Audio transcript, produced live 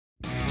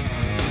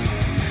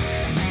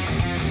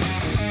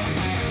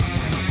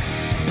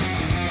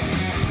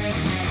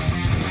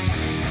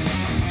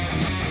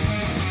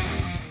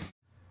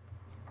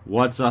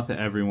What's up,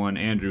 everyone?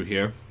 Andrew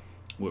here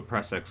with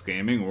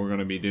Pressxgaming. We're going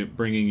to be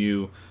bringing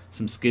you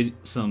some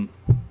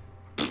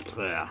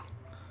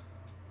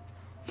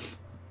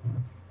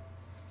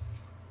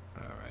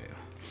Alright.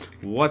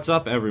 What's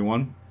up,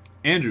 everyone?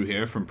 Andrew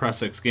here from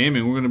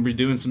Pressxgaming. We're going to be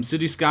doing some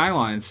City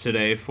Skylines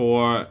today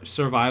for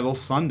Survival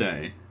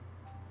Sunday.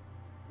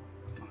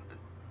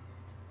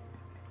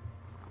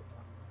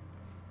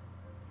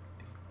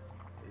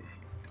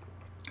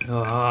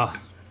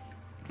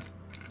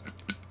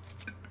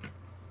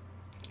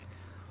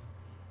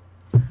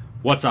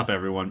 What's up,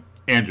 everyone?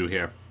 Andrew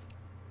here.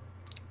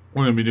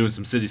 We're gonna be doing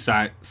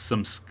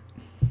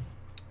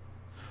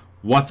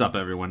What's up,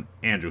 everyone?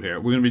 Andrew here.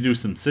 We're gonna be doing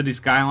some City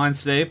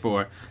Skylines today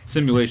for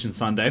Simulation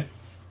Sunday.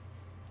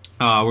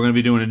 We're gonna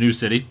be doing a new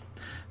city.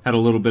 Had a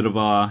little bit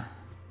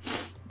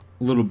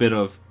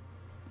of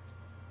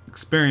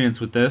experience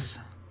with this,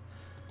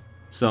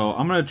 so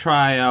I'm gonna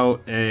try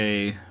out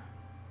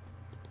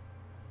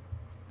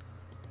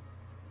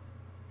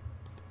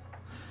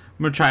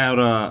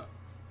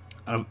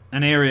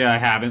an area I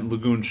haven't,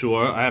 Lagoon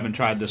Shore. I haven't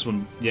tried this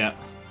one yet.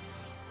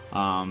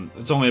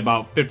 It's only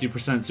about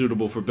 50%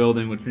 suitable for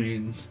building, which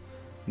means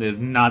there's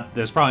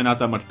probably not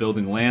that much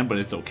building land, but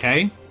it's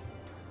okay.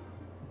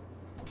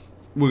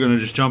 We're gonna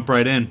just jump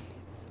right in.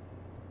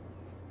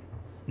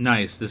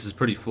 Nice, this is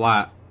pretty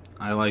flat.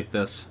 I like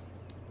this.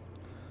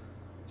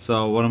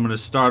 So what I'm gonna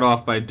start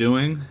off by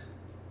doing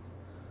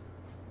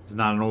is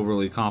not an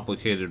overly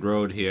complicated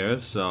road here,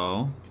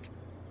 so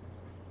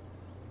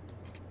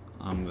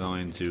I'm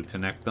going to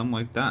connect them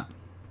like that.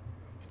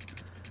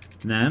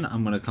 Then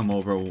I'm going to come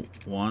over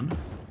 1,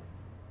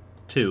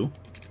 2,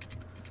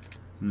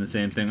 and the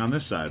same thing on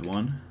this side.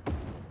 1,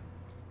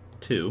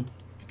 2,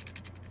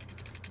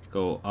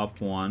 go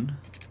up 1,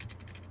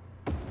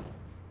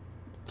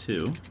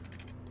 2,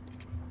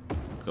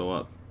 go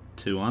up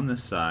 2 on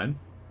this side,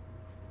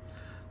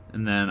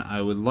 and then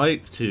I would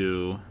like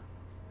to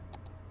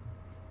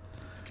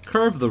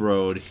curve the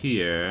road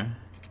here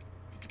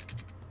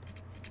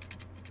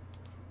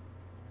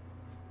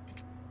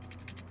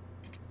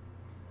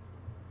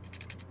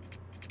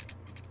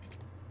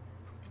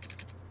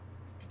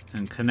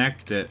and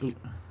connect it. Ooh.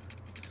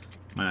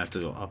 Might have to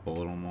go up a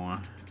little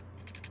more.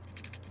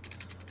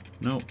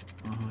 Nope.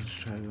 Oh, let's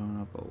try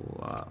going up a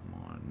lot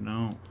more.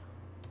 No.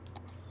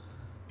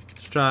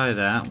 Let's try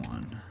that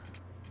one.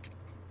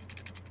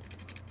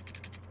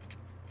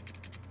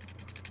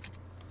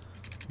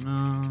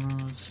 No,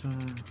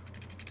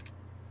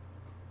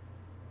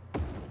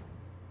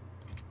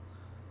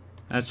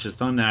 that's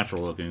just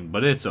unnatural looking,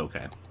 but it's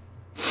okay.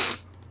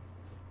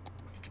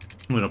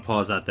 I'm gonna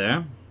pause that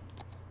there.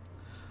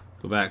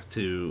 Go back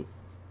to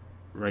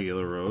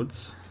regular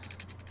roads.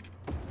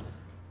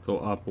 Go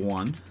up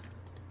 1,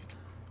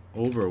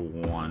 over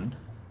 1,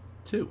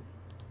 2.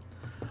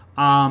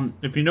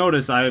 If you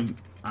notice, I'm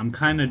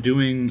kind of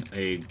doing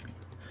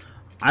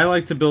I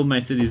like to build my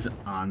cities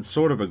on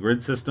sort of a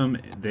grid system.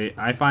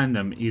 I find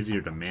them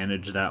easier to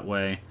manage that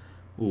way.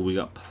 Ooh, we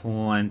got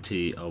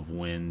plenty of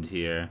wind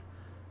here.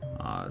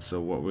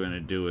 So what we're gonna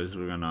do is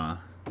we're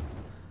gonna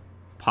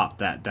pop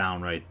that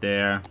down right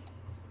there.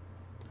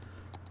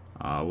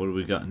 What do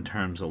we got in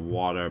terms of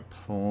water?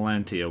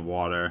 Plenty of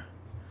water.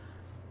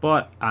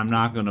 But I'm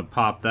not going to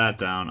pop that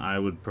down. I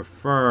would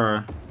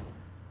prefer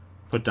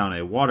put down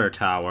a water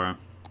tower.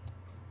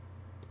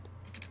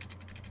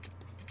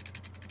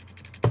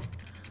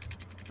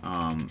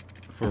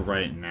 For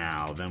right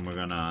now. Then we're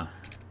going to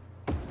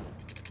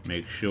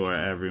make sure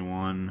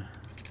everyone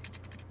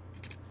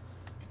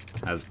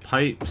has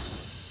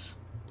pipes.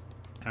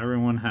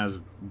 Everyone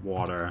has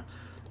water.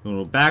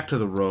 We'll go back to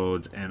the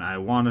roads, and I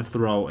want to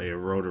throw a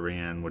rotary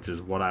in, which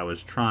is what I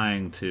was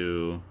trying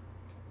to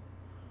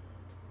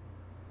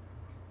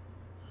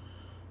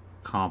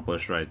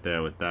accomplish right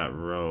there with that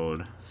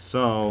road.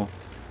 So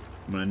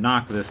I'm going to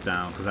knock this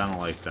down because I don't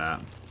like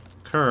that.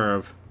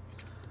 Curve.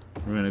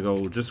 We're going to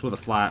go just with a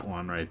flat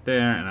one right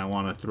there, and I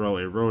want to throw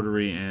a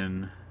rotary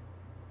in.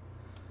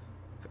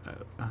 How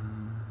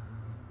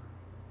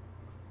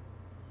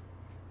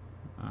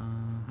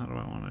do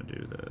I want to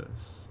do this?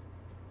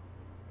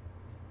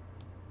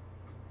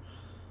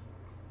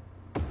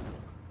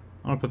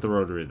 I'm going to put the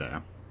rotary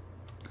there.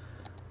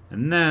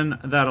 And then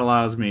that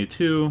allows me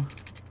to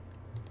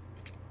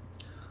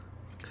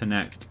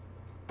connect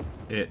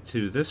it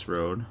to this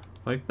road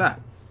like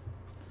that.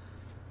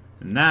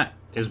 And that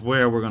is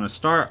where we're going to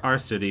start our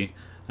city.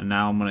 And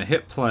now I'm going to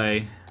hit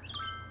play.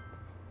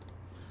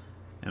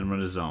 And I'm going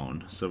to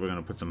zone. So we're going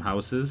to put some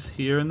houses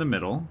here in the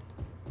middle.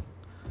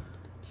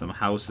 Some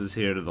houses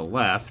here to the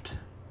left.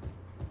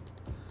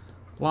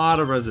 A lot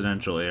of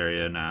residential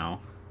area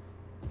now.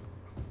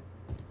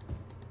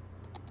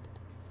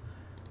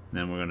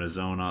 Then we're going to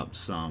zone up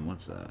some,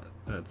 what's that?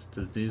 That's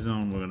the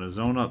D-zone. We're going to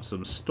zone up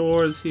some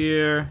stores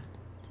here.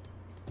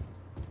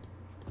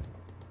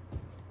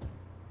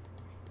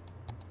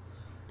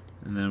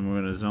 And then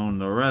we're going to zone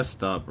the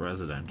rest up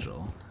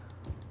residential.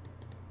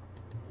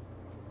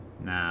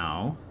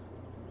 Now,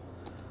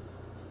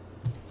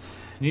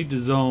 need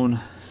to zone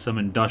some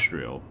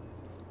industrial.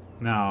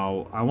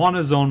 Now, I want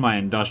to zone my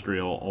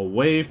industrial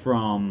away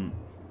from...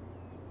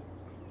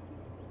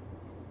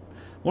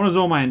 I want to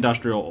zone my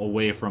industrial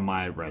away from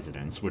my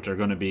residents, which are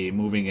going to be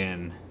moving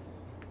in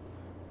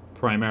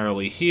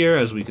primarily here,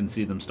 as we can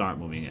see them start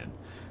moving in.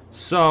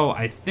 So,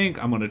 I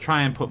think I'm going to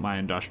try and put my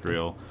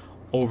industrial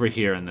over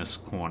here in this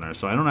corner,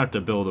 so I don't have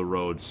to build a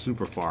road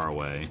super far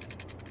away.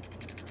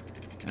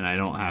 And I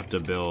don't have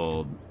to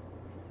build...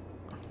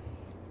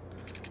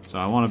 So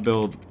I want to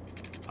build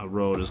a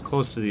road as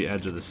close to the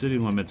edge of the city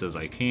limits as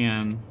I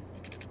can.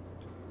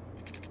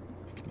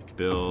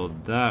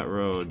 Build that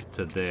road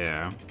to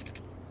there.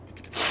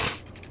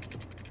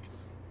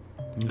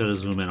 I'm gonna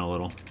zoom in a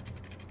little.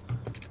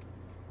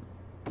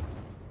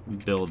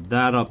 Build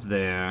that up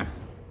there.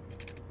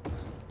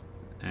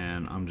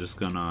 And I'm just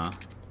gonna...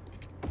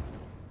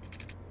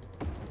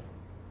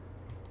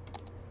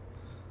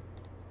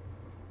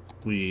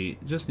 We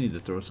just need to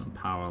throw some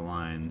power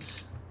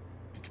lines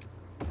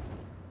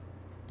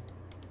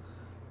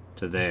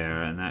to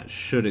there, and that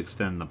should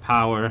extend the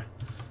power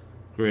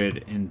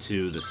grid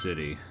into the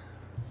city.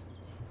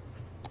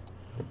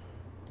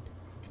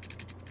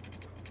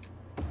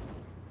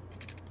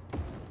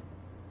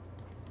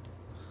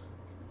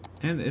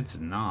 And it's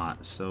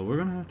not, so we're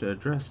gonna have to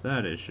address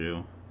that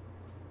issue.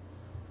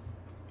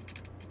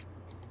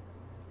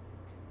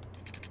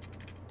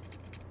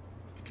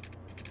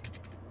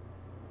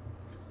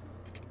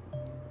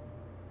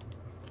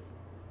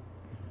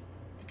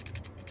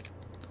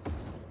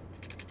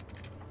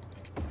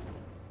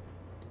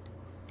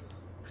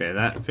 Okay,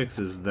 that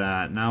fixes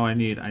that. Now I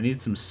need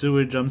some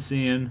sewage, I'm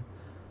seeing.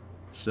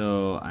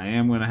 So I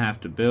am gonna have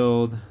to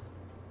build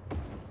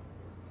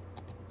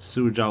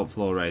sewage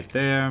outflow right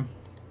there,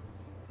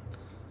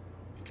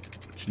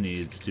 which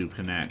needs to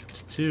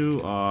connect to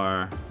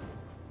our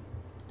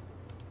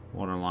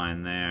water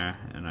line there,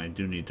 and I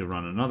do need to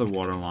run another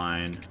water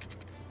line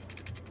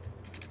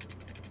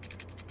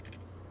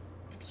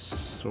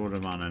sort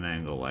of on an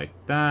angle like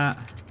that,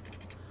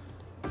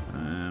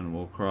 and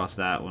we'll cross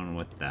that one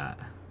with that.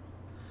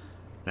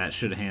 That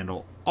should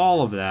handle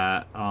all of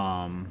that,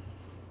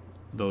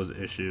 those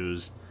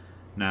issues.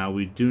 Now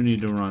we do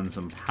need to run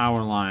some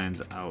power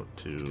lines out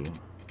to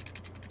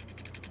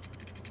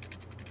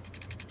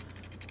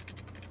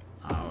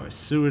our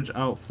sewage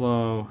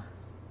outflow.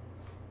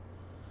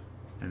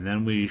 And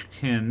then we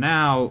can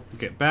now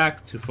get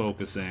back to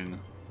focusing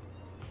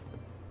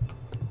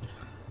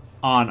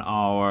on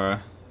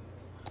our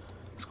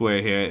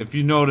square here. If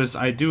you notice,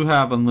 I do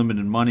have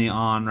unlimited money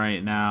on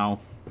right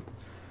now.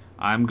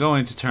 I'm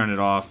going to turn it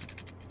off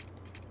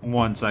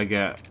once I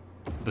get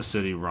the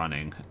city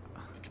running.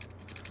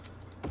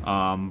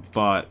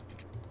 But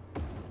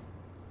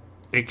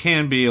it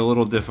can be a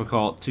little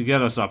difficult to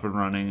get us up and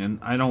running, and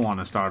I don't want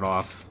to start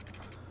off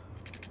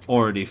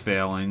already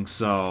failing,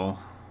 so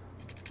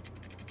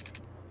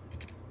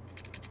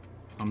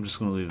I'm just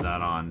going to leave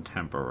that on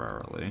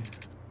temporarily.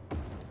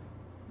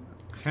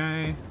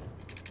 Okay.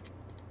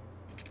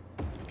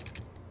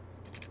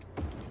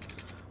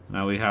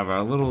 Now we have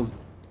our little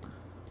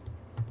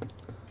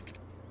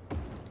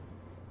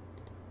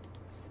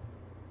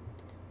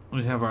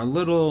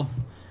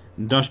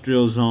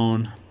industrial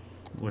zone,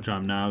 which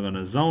I'm now going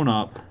to zone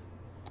up.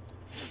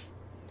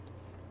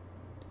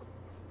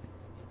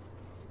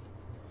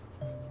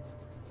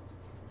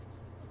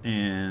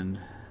 And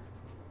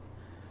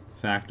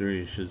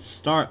factory should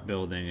start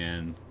building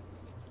in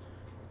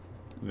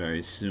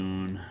very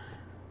soon.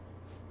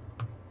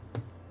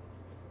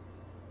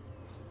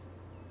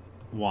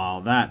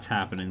 While that's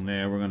happening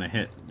there, we're going to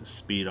hit the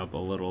speed up a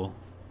little,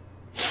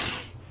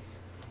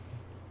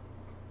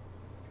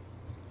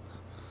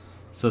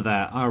 so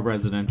that our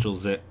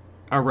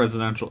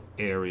residential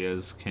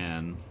areas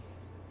can...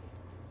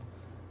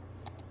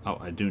 Oh,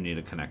 I do need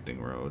a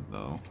connecting road,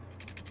 though.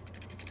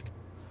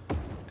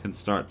 Can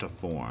start to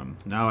form.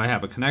 Now I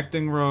have a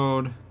connecting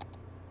road.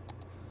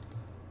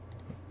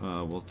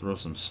 We'll throw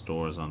some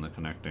stores on the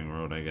connecting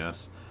road, I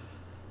guess.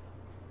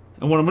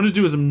 And what I'm going to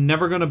do is I'm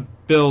never going to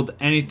build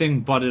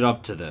anything butted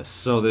up to this.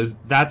 So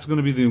that's going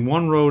to be the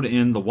one road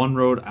in, the one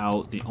road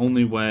out. The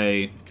only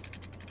way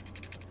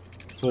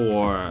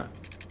for...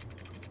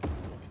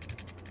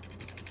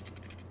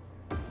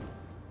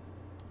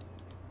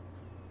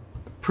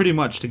 pretty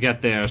much to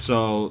get there.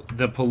 So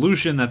the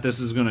pollution that this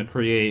is going to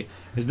create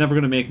is never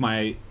going to make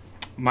my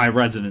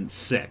residents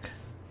sick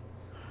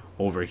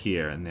over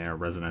here in their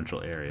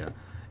residential area.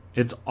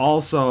 It's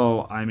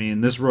also, I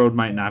mean, this road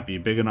might not be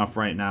big enough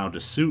right now to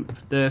suit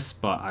this,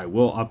 but I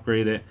will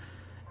upgrade it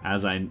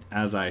as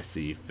I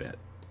see fit.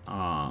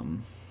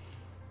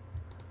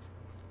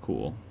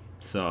 Cool.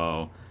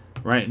 So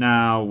right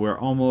now we're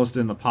almost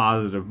in the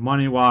positive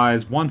money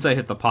wise. Once I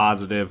hit the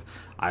positive,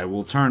 I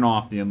will turn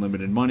off the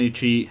unlimited money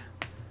cheat.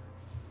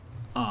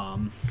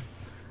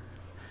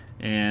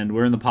 And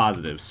we're in the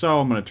positive.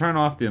 So I'm going to turn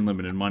off the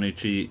unlimited money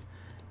cheat,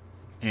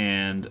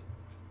 and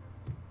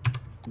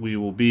we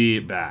will be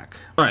back.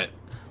 Alright,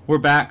 we're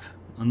back.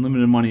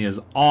 Unlimited money is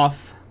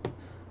off.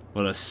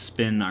 Let us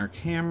spin our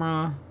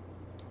camera.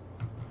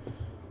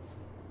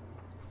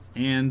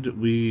 And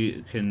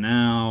we can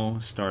now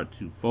start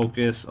to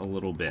focus a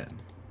little bit.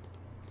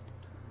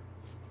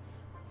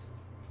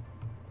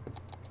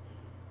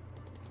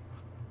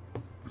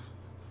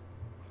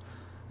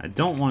 I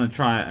don't want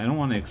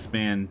to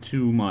expand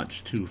too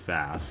much too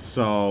fast.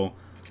 So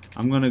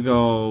I'm going to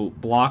go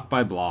block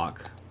by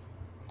block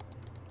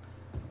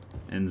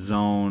and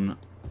zone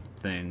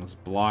things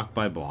block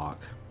by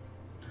block.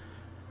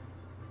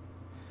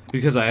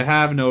 Because I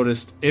have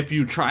noticed if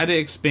you try to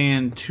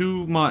expand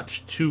too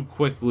much too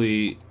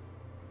quickly,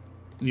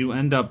 you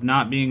end up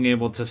not being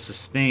able to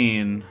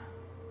sustain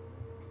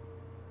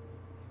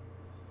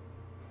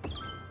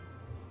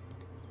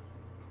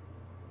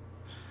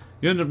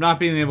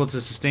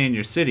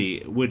your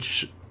city,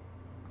 which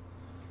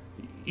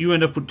you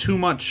end up with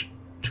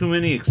too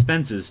many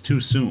expenses too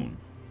soon.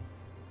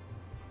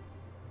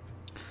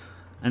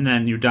 And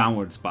then you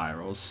downward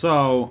spirals.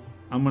 So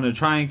I'm going to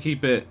try and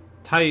keep it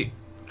tight,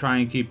 try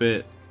and keep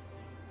it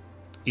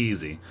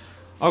easy.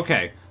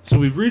 Okay, so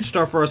we've reached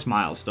our first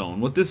milestone.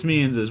 What this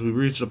means is we've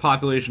reached a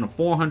population of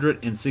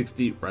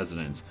 460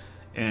 residents.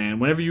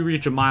 And whenever you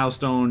reach a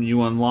milestone,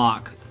 you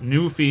unlock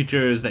new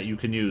features that you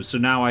can use. So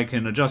now I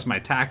can adjust my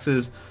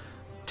taxes,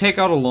 take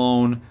out a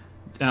loan.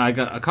 I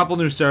got a couple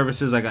new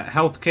services. I got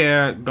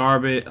healthcare,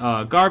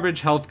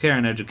 garbage, healthcare,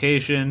 and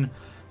education.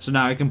 So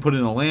now I can put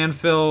in a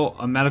landfill,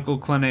 a medical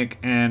clinic,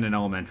 and an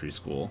elementary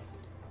school.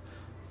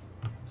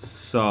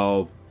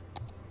 So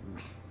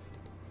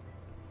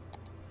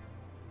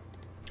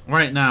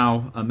right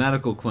now, a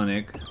medical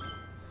clinic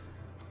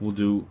will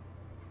do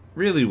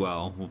really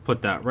well. We'll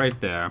put that right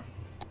there.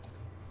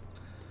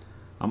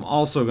 I'm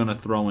also going to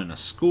throw in a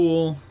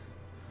school.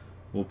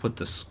 We'll put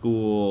the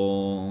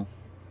school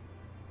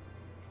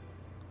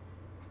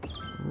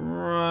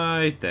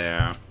right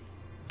there.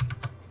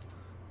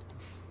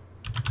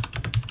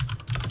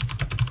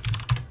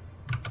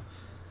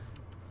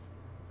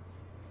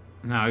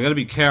 Now, I gotta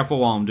be careful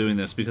while I'm doing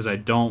this because I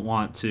don't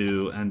want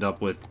to end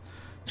up with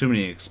too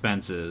many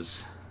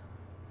expenses.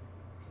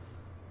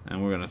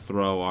 And we're gonna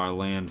throw our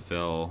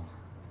landfill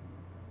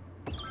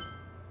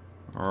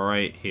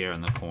right here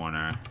in the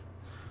corner.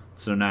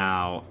 So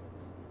now,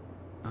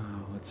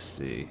 let's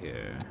see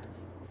here.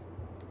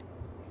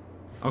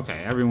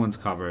 Okay, everyone's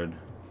covered.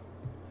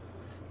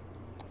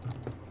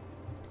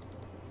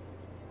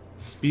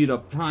 Speed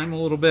up time a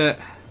little bit.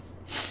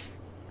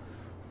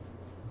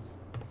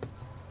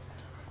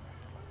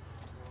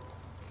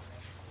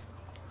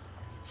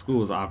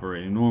 School is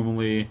operating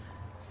normally.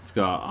 It's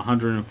got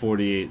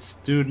 148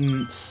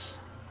 students.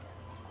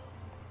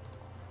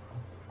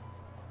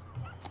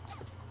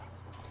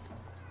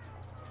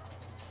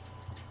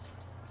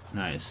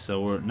 Nice.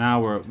 So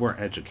we're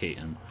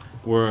educating.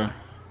 We're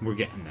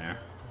getting there.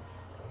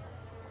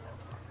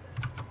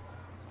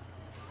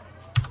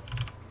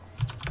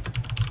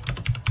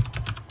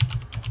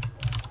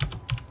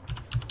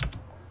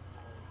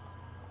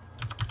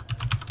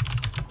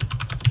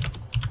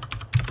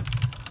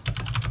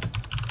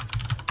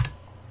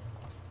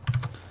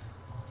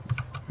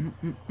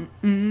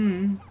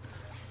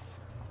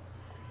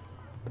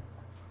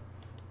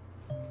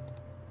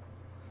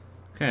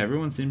 Okay,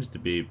 everyone seems to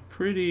be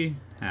pretty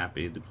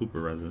happy, the Cooper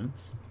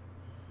residents.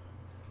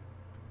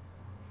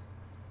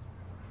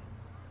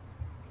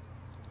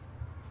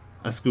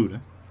 A scooter.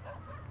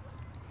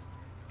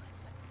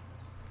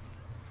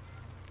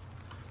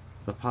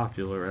 The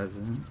popular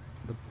resident,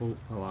 the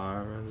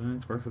Polar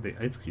resident, works at the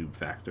Ice Cube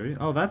factory.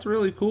 Oh, that's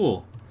really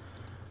cool.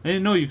 I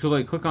didn't know you could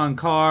like click on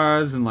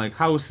cars and like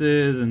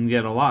houses and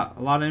get a lot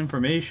of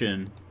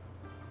information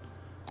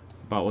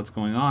about what's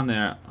going on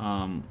there.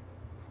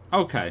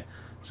 Okay,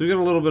 so we got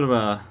a little bit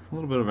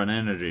of an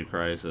energy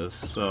crisis.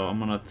 So I'm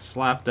gonna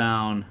slap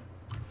down.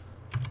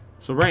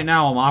 So right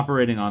now I'm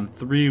operating on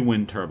 3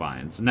 wind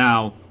turbines.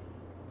 Now,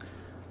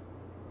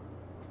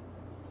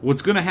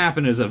 what's going to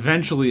happen is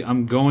eventually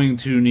I'm going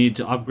to need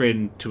to upgrade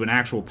into an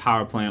actual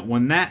power plant.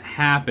 When that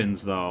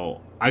happens,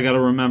 though, I got to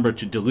remember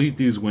to delete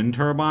these wind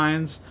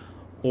turbines,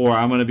 or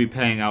I'm going to be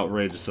paying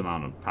outrageous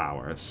amount of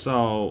power.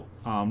 So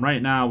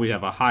right now we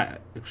have a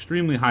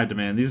extremely high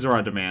demand. These are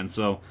our demands.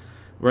 So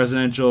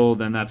residential,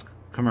 then that's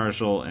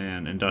commercial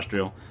and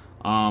industrial.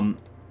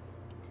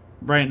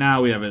 Right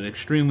now we have an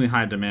extremely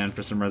high demand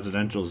for some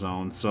residential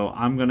zones. So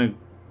I'm going to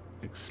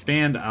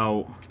expand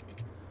out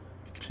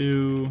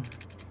to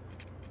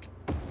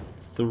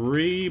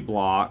 3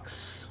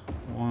 blocks.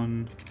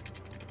 1,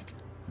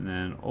 and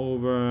then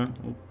over.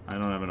 Oop, I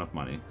don't have enough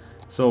money.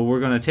 So we're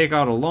going to take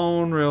out a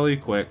loan really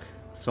quick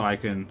so I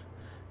can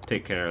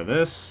take care of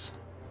this.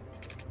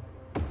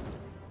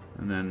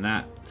 And then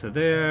that to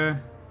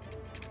there.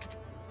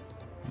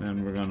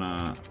 Then we're going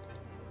to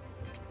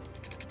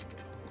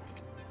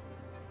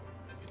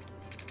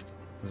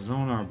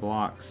zone our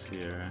blocks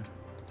here.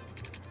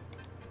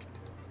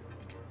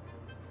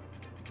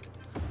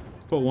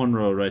 Put 1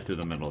 road right through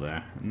the middle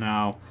there.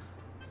 Now,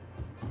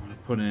 I'm going to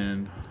put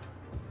in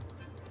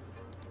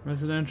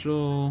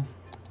residential.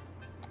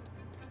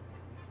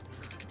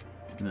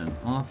 And then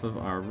off of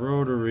our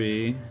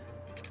rotary,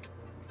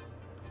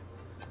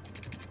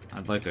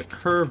 I'd like a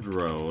curved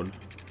road.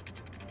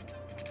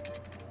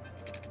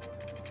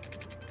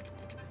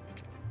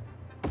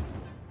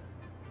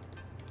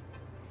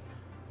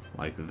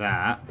 Like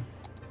that.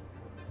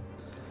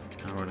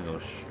 Now we're gonna go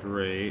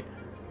straight.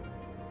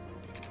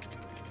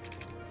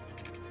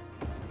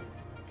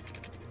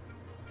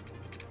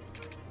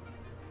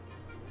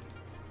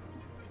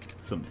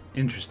 Some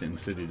interesting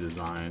city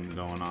design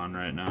going on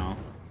right now.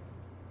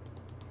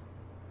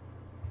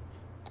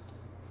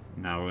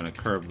 Now we're gonna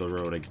curve the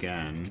road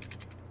again.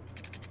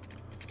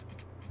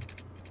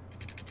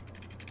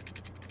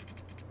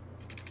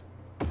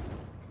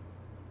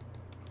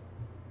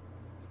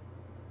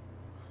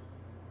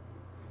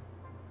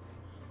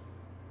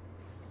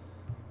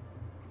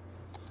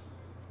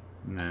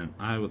 And then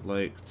I would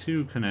like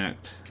to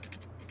connect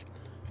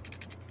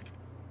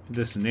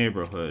this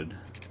neighborhood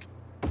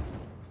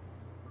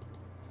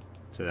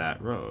to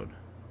that road.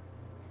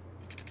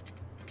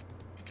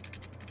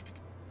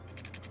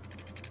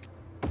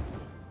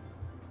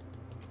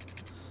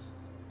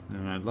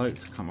 And I'd like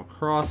to come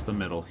across the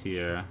middle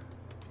here.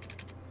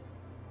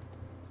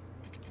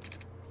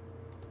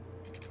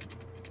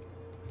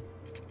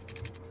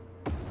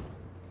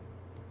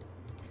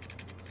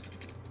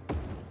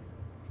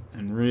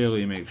 And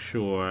really make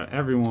sure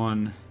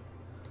everyone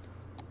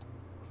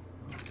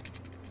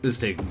is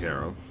taken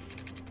care of.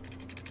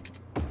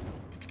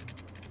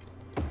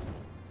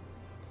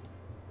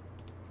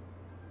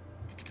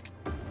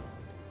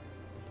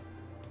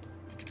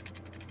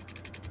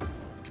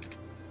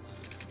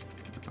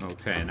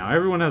 Okay, now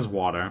everyone has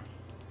water.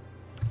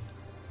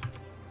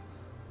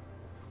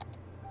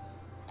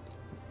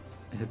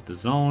 Hit the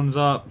zones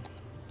up.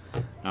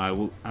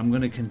 Now I'm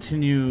going to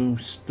continue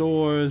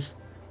stores.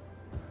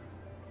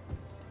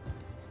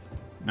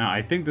 Now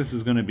I think this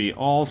is going to be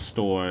all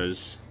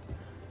stores,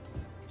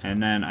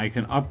 and then I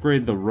can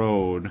upgrade the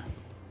road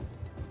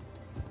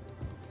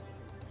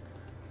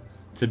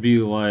to be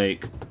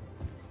like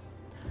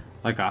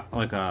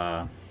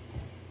a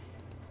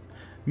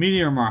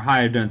medium or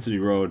higher density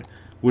road,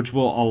 which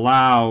will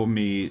allow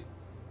me,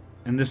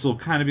 and this will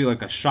kind of be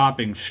like a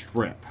shopping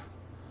strip.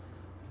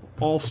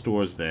 All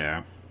stores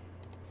there.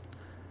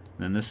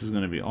 Then this is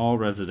going to be all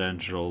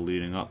residential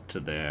leading up to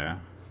there.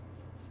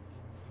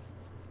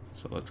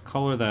 So let's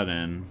color that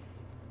in.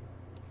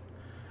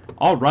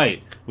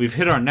 Alright, we've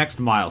hit our next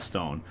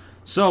milestone.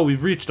 So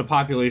we've reached a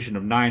population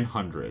of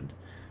 900.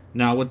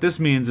 Now what this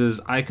means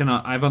is I've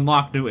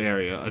unlocked new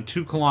area, a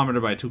 2 kilometer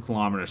by 2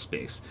 kilometer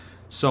space.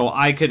 So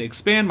I could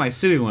expand my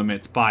city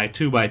limits by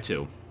 2 by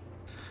 2.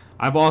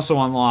 I've also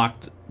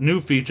unlocked new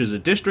features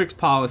of districts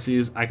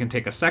policies. I can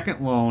take a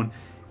second loan,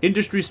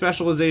 industry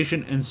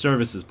specialization, and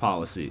services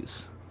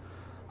policies.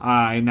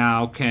 I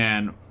now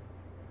can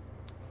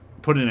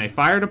put in a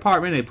fire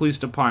department, a police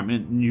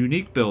department,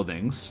 unique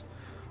buildings,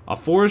 a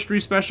forestry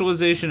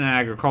specialization, and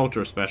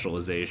agriculture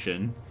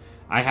specialization.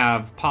 I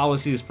have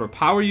policies for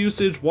power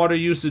usage, water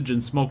usage,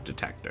 and smoke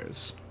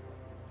detectors.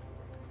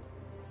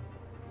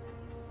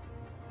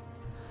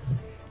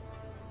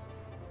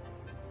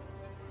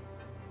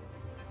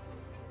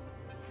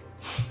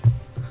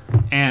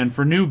 And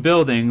for new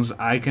buildings,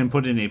 I can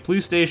put in a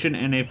police station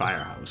and a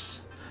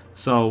firehouse.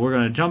 So we're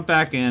going to jump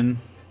back in,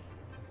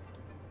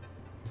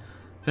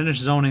 finish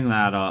zoning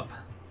that up.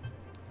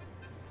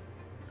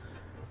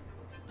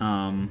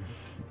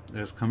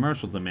 There's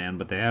commercial demand,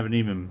 but they haven't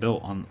even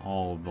built on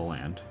all of the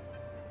land.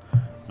 I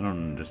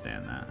don't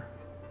understand that.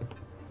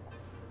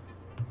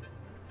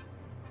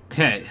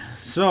 Okay,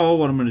 so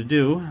what I'm going to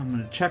do, I'm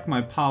going to check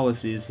my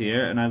policies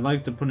here, and I'd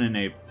like to put in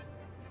a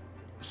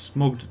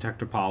smoke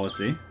detector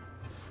policy,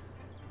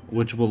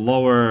 which will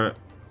lower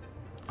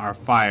our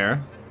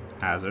fire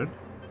hazard.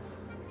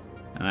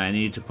 And I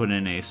need to put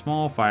in a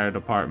small fire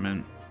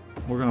department.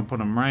 We're going to put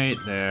them right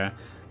there.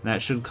 That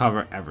should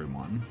cover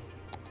everyone.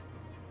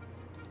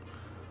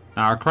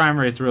 Now our crime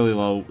rate's really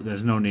low.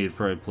 There's no need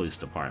for a police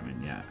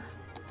department yet.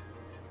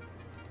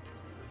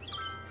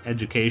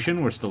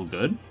 Education, we're still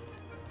good.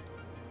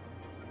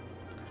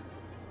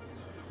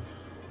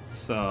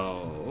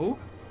 So,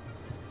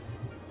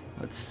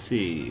 let's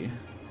see.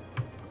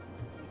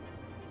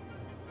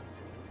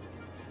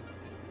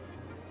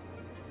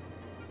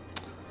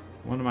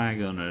 What am I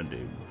gonna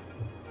do?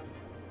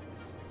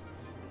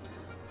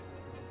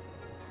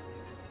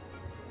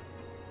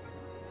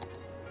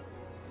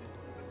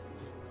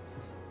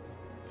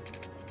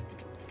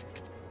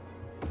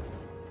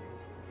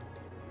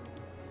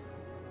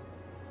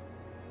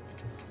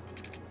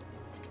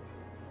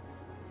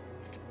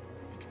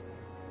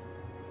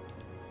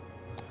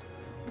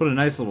 Put a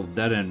nice little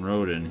dead-end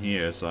road in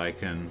here so I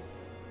can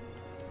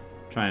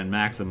try and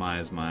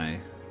maximize my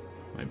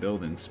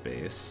building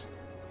space.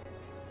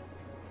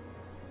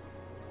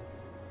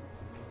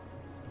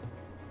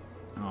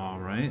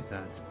 Alright,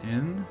 that's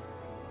in.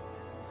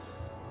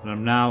 But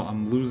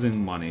I'm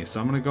losing money,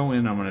 so I'm gonna go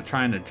in, I'm gonna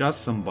try and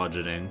adjust some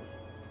budgeting.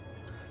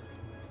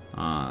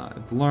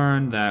 I've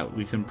learned that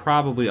we can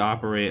probably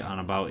operate on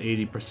about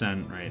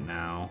 80% right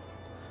now.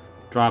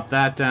 Drop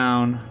that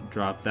down,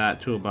 drop that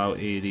to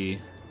about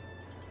 80.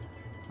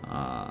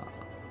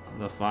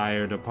 the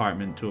fire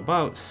department to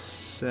about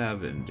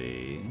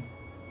 70.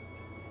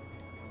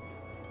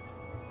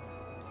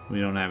 We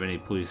don't have any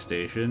police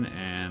station,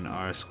 and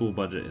our school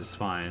budget is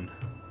fine.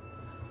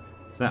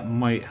 So that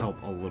might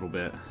help a little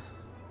bit.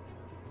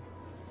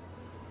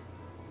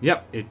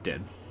 Yep, it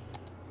did.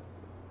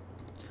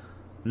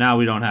 Now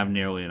we don't have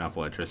nearly enough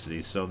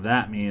electricity, so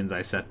that means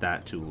I set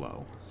that too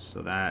low.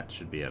 So that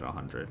should be at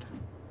 100.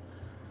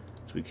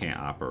 So we can't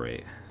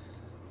operate.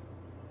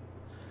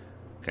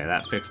 Okay,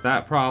 that fixed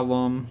that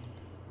problem.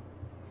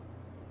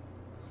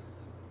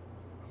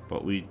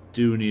 But we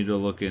do need to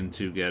look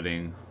into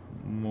getting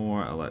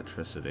more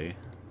electricity.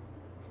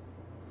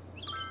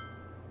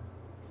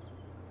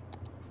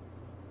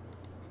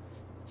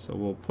 So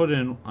we'll put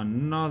in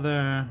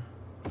another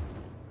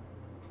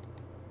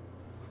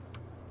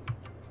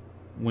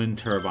wind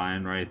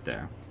turbine right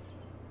there.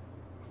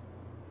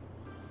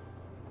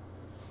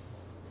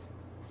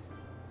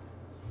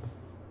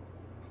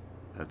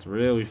 That's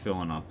really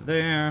filling up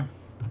there.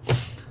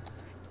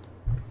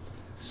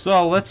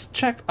 So let's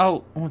check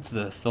out, what's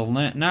this? The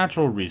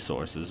natural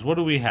resources. What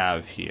do we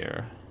have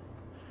here?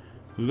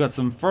 We've got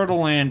some fertile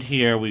land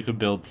here we could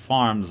build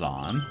farms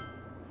on.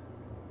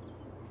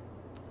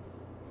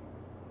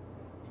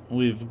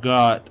 We've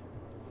got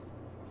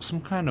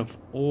some kind of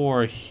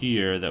ore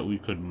here that we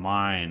could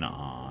mine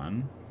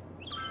on.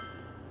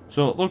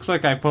 So it looks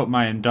like I put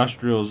my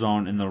industrial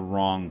zone in the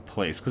wrong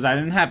place because I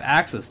didn't have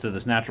access to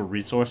this natural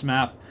resource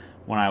map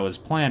when I was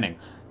planning.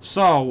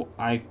 So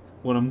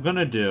what I'm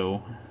gonna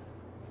do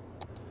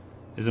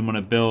is I'm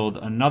gonna build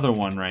another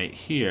one right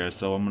here.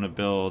 So I'm gonna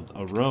build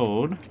a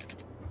road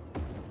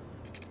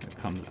that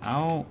comes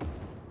out,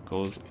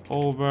 goes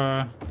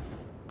over,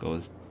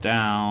 goes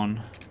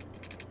down,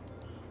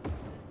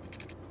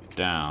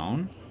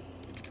 down.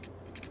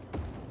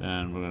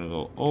 Then we're gonna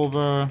go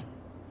over.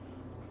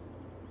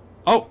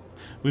 Oh,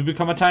 we've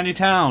become a tiny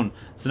town.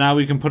 So now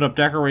we can put up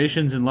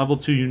decorations in level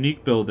 2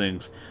 unique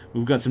buildings.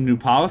 We've got some new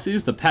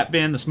policies: the pet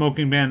ban, the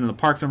smoking ban, and the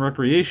Parks and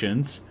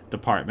Recreations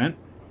department.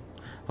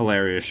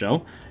 Hilarious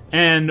show.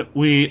 And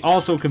we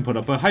also can put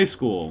up a high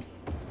school.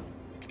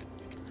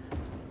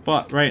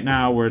 But right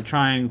now we're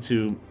trying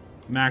to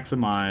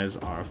maximize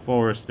our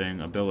foresting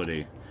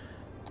ability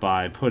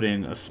by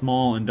putting a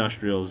small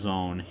industrial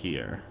zone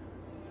here.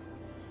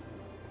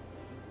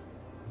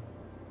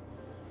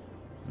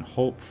 And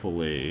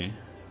hopefully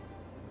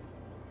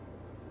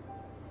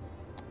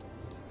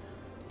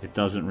it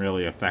doesn't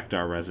really affect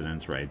our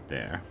residents right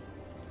there.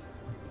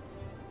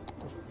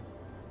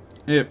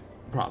 It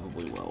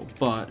probably will,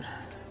 but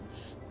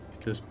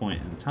at this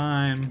point in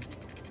time,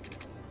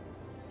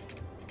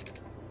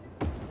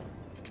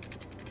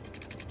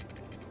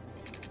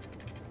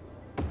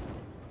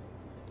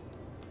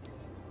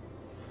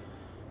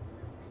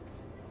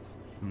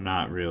 I'm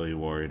not really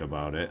worried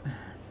about it.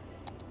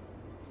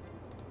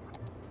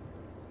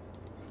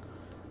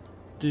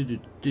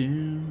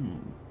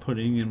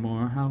 Putting in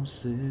more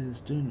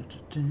houses.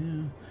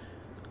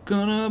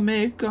 Gonna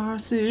make our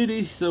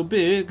city so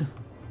big.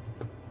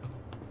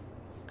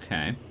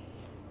 Okay.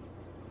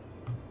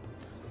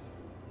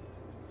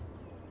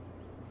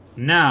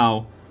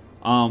 Now,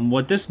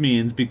 what this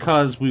means,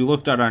 because we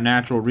looked at our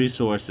natural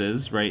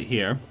resources right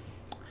here,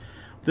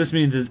 this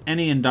means is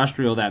any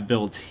industrial that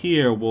builds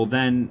here will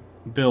then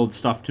build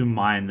stuff to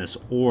mine this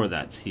ore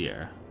that's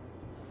here.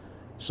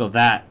 So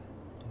that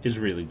is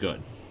really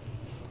good.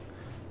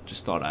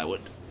 Just thought I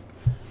would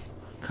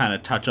kind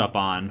of touch up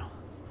on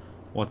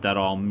what that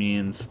all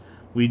means.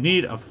 We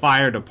need a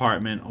fire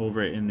department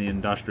over in the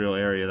industrial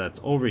area that's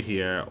over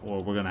here, or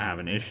we're going to have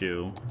an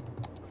issue.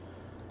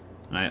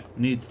 And I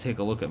need to take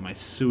a look at my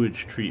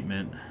sewage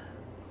treatment.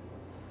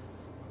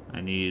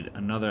 I need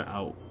another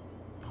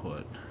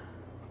output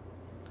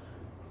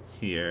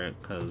here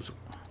because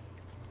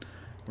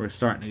we're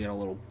starting to get a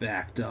little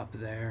backed up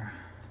there.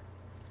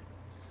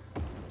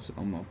 So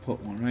I'm going to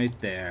put one right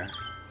there.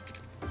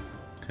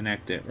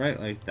 Connect it right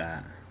like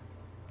that.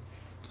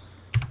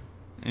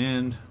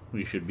 And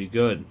we should be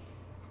good.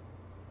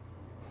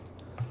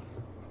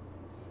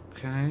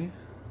 Okay.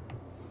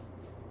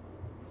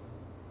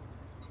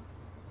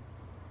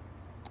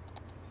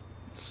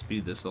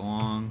 Speed this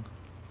along.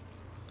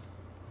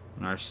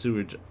 And our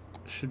sewage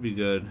should be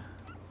good.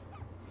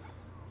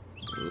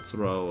 We'll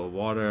throw a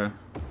water.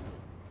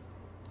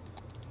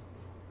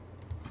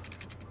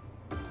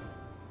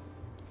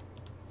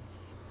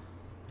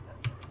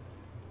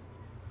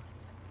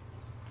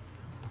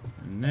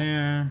 And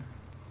there.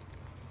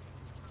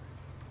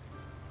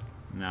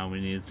 Now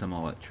we need some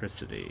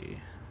electricity.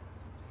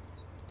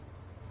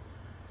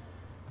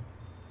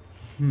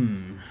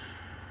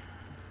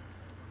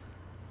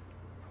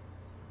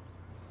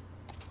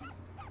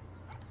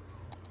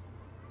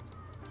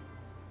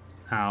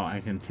 Now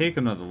I can take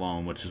another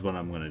loan, which is what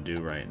I'm going to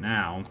do right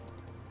now.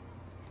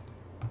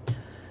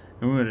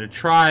 And we're going to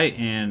try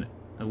and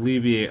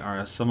alleviate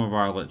some of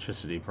our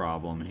electricity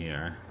problem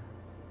here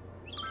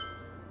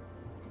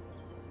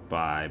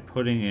by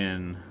putting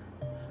in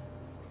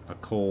a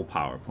coal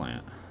power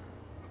plant.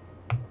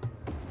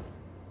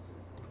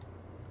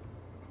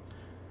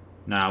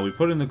 Now, we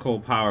put in the coal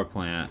power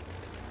plant.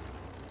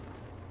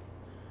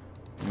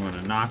 I'm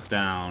going to knock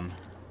down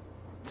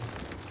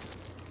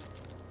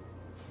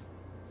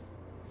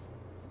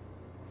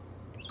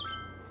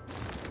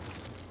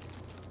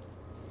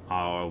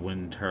our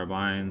wind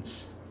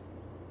turbines.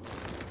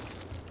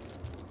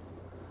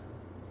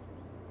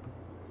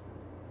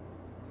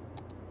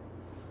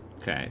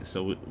 Okay,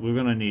 so we're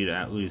going to need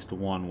at least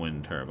one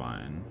wind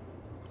turbine.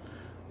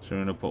 So we're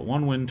going to put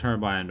one wind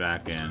turbine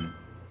back in.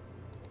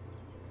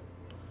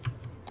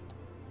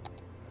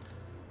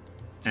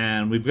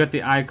 And we've got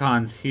the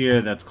icons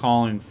here that's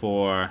calling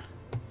for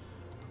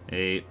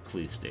a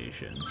police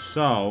station.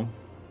 So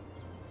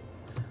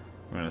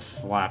we're going to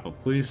slap a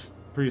police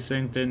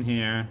precinct in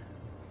here.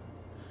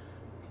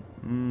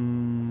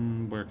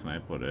 Where can I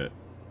put it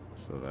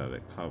so that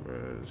it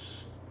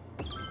covers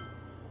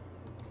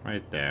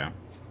right there?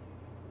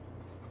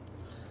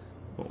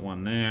 Put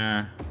one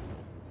there,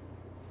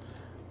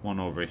 one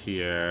over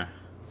here,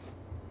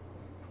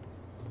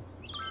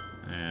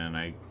 and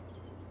I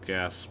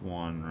guess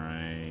one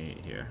right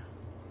here.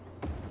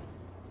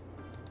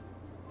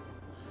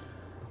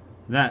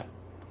 That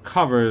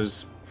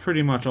covers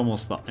pretty much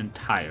almost the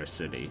entire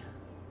city.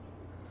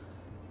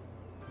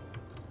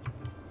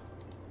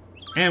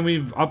 And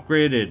we've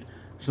upgraded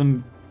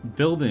some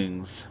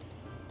buildings.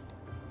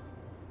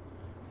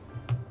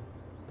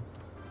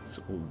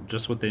 So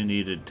just what they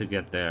needed to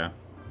get there.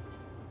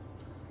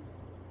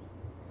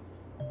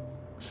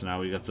 So now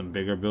we got some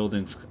bigger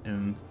buildings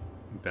and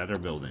better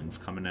buildings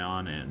coming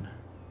on in.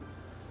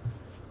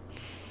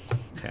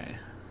 Okay.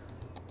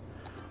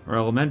 Our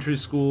elementary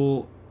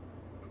school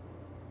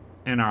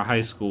and our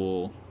high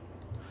school.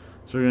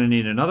 So we're going to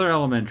need another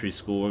elementary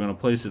school. We're going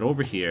to place it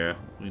over here.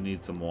 We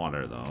need some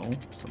water, though.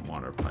 Some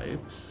water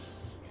pipes.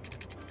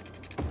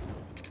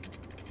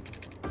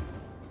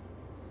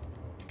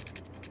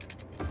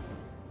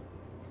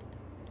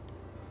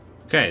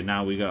 Okay,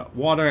 now we got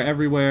water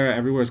everywhere.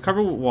 Everywhere is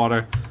covered with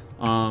water.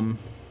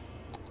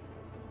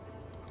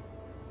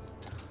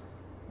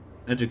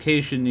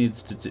 Education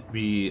needs to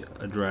be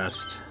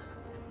addressed.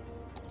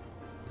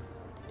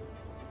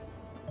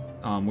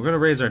 We're going to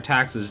raise our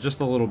taxes just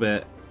a little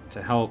bit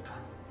to help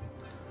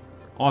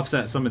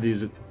offset some of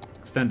these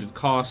extended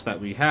costs that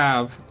we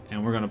have,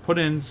 and we're going to put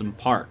in some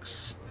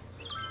parks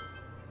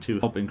to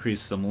help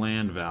increase some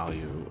land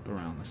value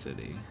around the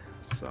city.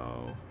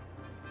 So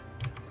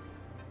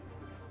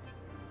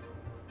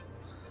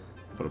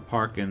put a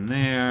park in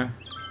there.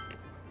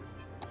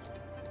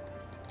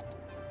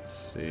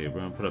 Let's see, we're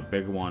going to put a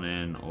big one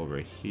in over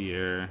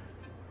here.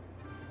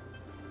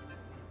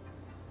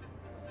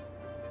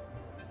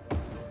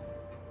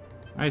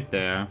 Right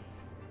there.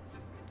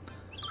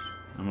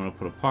 I'm going to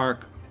put a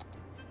park.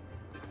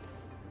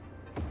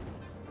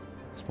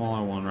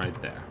 Smaller one right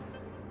there.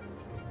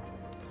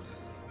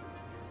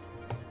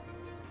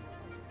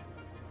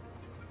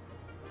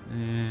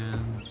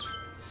 And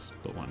let's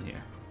put one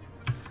here.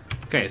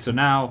 Okay, so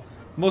now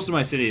most of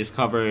my city is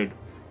covered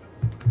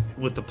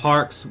with the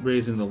parks,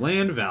 raising the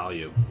land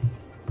value.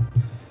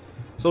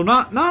 So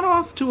not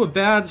off to a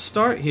bad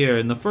start here.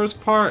 In the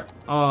first part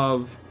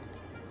of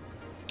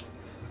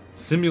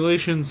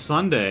Simulation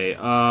Sunday,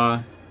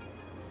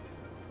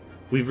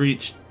 we've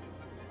reached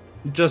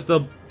just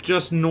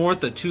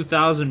north of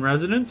 2,000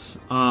 residents.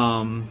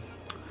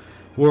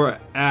 We're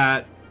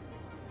at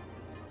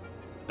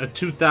a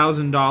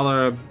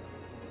 $2,000.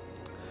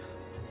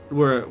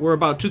 We're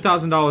about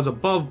 $2,000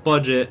 above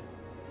budget.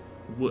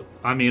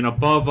 I mean,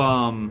 above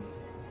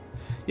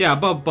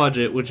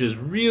budget, which is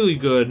really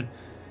good.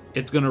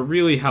 It's gonna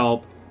really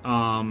help.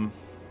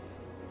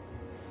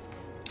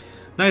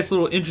 Nice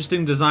little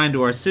interesting design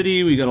to our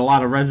city. We got a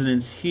lot of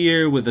residents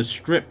here with a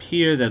strip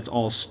here that's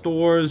all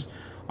stores.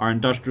 Our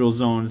industrial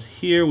zones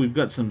here. We've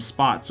got some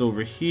spots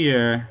over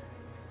here.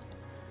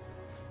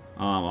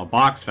 A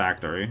box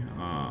factory.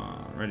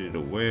 Ready to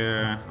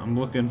wear. I'm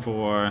looking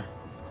for...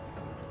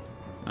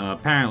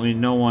 apparently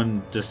no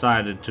one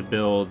decided to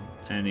build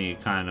any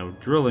kind of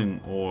drilling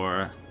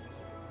ore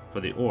for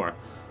the ore.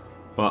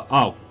 But,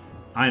 oh,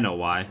 I know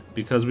why.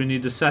 Because we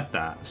need to set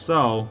that.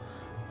 So,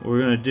 what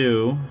we're going to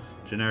do...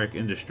 Generic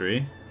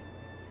industry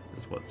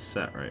is what's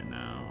set right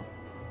now.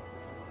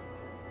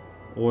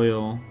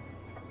 Oil.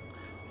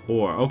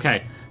 Ore.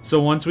 Okay,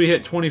 so once we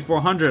hit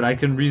 2400, I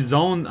can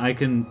rezone. I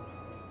can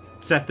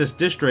set this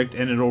district,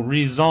 and it'll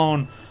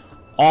rezone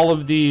all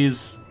of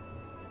these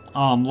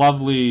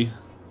lovely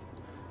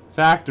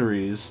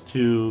factories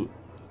to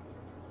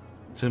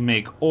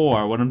make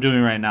ore. What I'm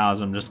doing right now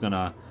is I'm just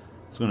gonna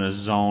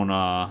zone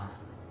a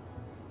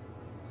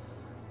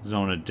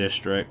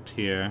district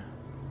here.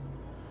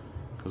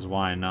 Because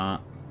why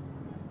not?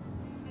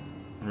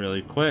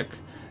 Really quick.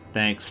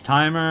 Thanks,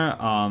 timer.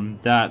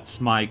 That's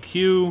my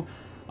cue.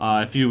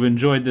 If you've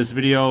enjoyed this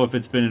video, if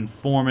it's been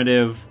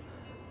informative,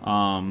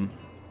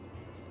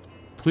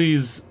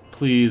 please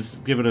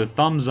give it a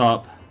thumbs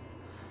up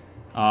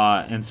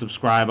and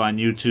subscribe on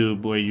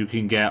YouTube, where you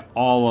can get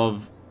all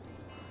of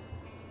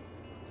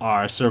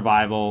our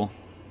survival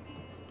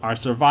our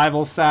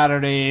survival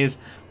Saturdays.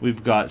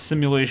 We've got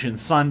simulation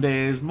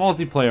Sundays,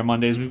 multiplayer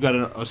Mondays. We've got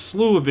a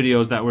slew of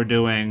videos that we're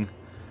doing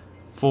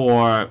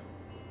for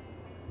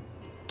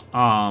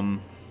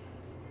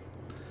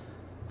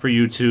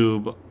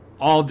YouTube,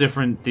 all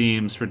different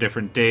themes for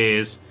different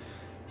days.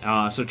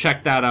 So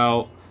check that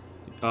out.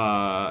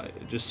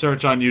 Just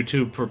search on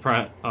YouTube for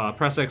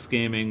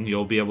Pressxgaming.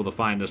 You'll be able to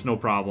find us, no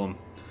problem.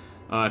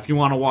 If you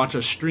want to watch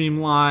us stream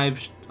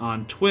live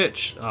on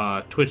Twitch,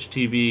 Twitch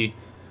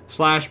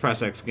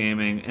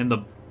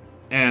TV/Pressxgaming,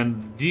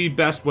 and the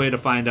best way to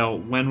find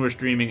out when we're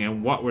streaming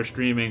and what we're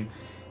streaming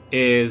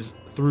is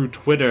through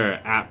Twitter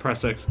at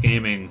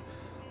Pressxgaming.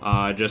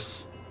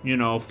 Just, you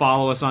know,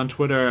 follow us on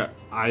Twitter.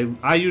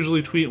 I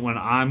usually tweet when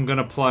I'm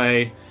gonna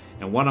play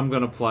and what I'm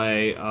gonna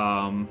play.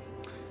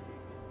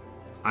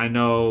 I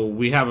know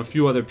we have a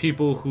few other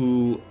people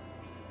who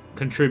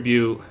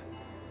contribute,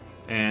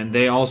 and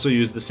they also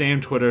use the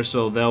same Twitter,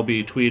 so they'll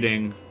be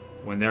tweeting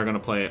when they're gonna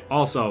play it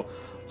also.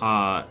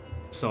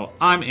 So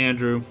I'm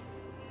Andrew.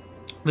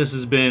 This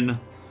has been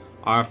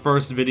our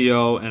first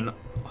video, and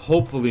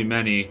hopefully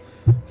many,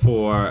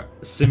 for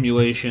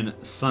Simulation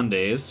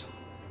Sundays.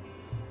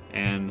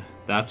 And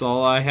that's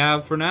all I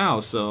have for now,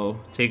 so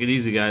take it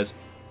easy, guys.